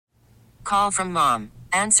call from mom.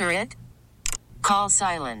 Answer it. Call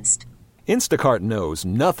silenced. Instacart knows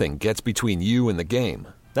nothing gets between you and the game.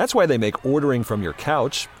 That's why they make ordering from your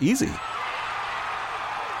couch easy.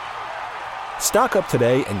 Stock up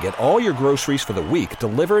today and get all your groceries for the week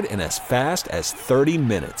delivered in as fast as 30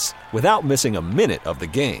 minutes without missing a minute of the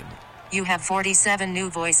game. You have 47 new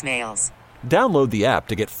voicemails. Download the app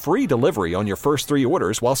to get free delivery on your first 3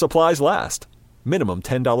 orders while supplies last. Minimum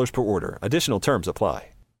 $10 per order. Additional terms apply.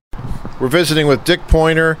 We're visiting with Dick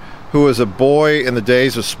Pointer, who was a boy in the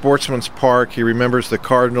days of Sportsman's Park. He remembers the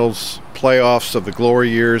Cardinals playoffs of the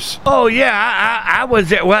glory years. Oh, yeah, I was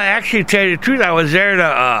there. Well, actually, to tell you the truth, I was there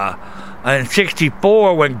in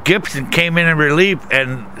 64 when Gibson came in relief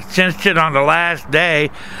and cinched it on the last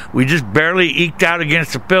day. We just barely eked out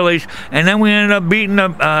against the Phillies, and then we ended up beating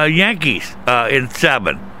the Yankees in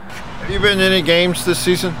 7. Have you been to any games this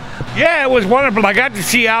season? Yeah, it was wonderful. I got to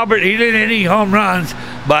see Albert. He didn't hit any home runs,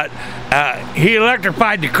 but he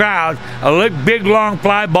electrified the crowd. A big, long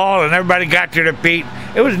fly ball, and everybody got to their feet.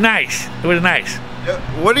 It was nice. It was nice.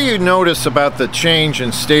 What do you notice about the change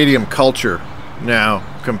in stadium culture now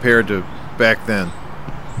compared to back then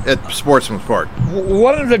at Sportsman's Park?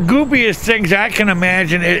 One of the goofiest things I can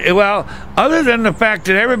imagine, other than the fact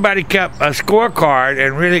that everybody kept a scorecard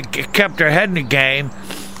and really kept their head in the game,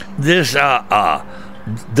 this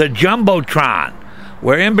the Jumbotron,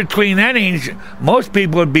 where in between innings, most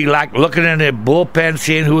people would be like looking in the bullpen,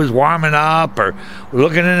 seeing who was warming up, or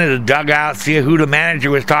looking into the dugout, seeing who the manager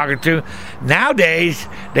was talking to. Nowadays,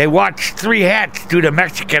 they watch 3 hats do the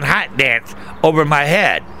Mexican hot dance over my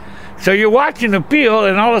head. So you're watching the field,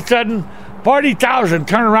 and all of a sudden, 40,000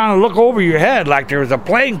 turn around and look over your head like there was a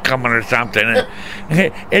plane coming or something.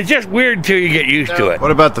 It's just weird until you get used to it. What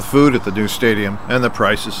about the food at the new stadium and the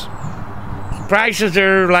prices? Prices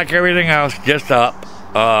are like everything else, just up.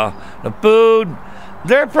 The food,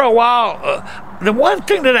 there for a while, the one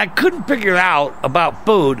thing that I couldn't figure out about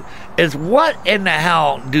food is what in the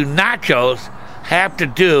hell do nachos have to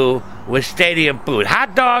do with stadium food?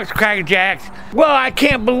 Hot dogs, Cracker Jacks. Well, I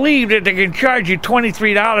can't believe that they can charge you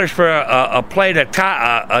 $23 for a plate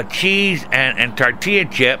of cheese and tortilla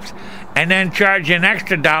chips, and then charge you an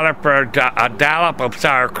extra $1 for a dollop of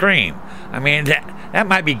sour cream. I mean, that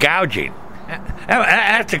might be gouging.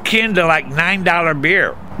 That's akin to like $9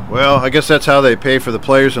 beer. Well, I guess that's how they pay for the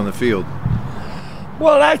players on the field.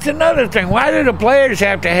 Well, that's another thing. Why do the players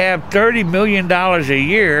have to have $30 million a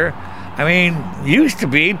year? I mean,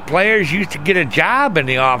 players used to get a job in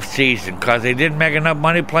the off season because they didn't make enough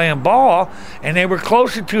money playing ball, and they were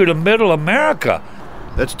closer to the middle America.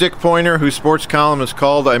 That's Dick Pointer, whose sports column is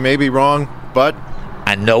called I May Be Wrong, but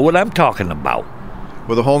I know what I'm talking about.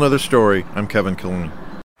 With a whole nother story, I'm Kevin Killooney.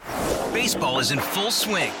 Baseball is in full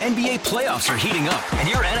swing. NBA playoffs are heating up, and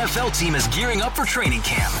your NFL team is gearing up for training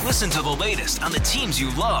camp. Listen to the latest on the teams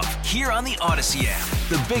you love here on the Odyssey app.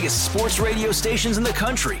 The biggest sports radio stations in the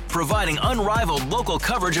country, providing unrivaled local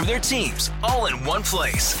coverage of their teams, all in one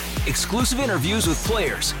place. Exclusive interviews with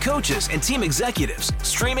players, coaches, and team executives,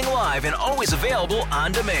 streaming live and always available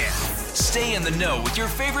on demand. Stay in the know with your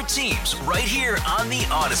favorite teams right here on the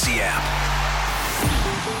Odyssey app.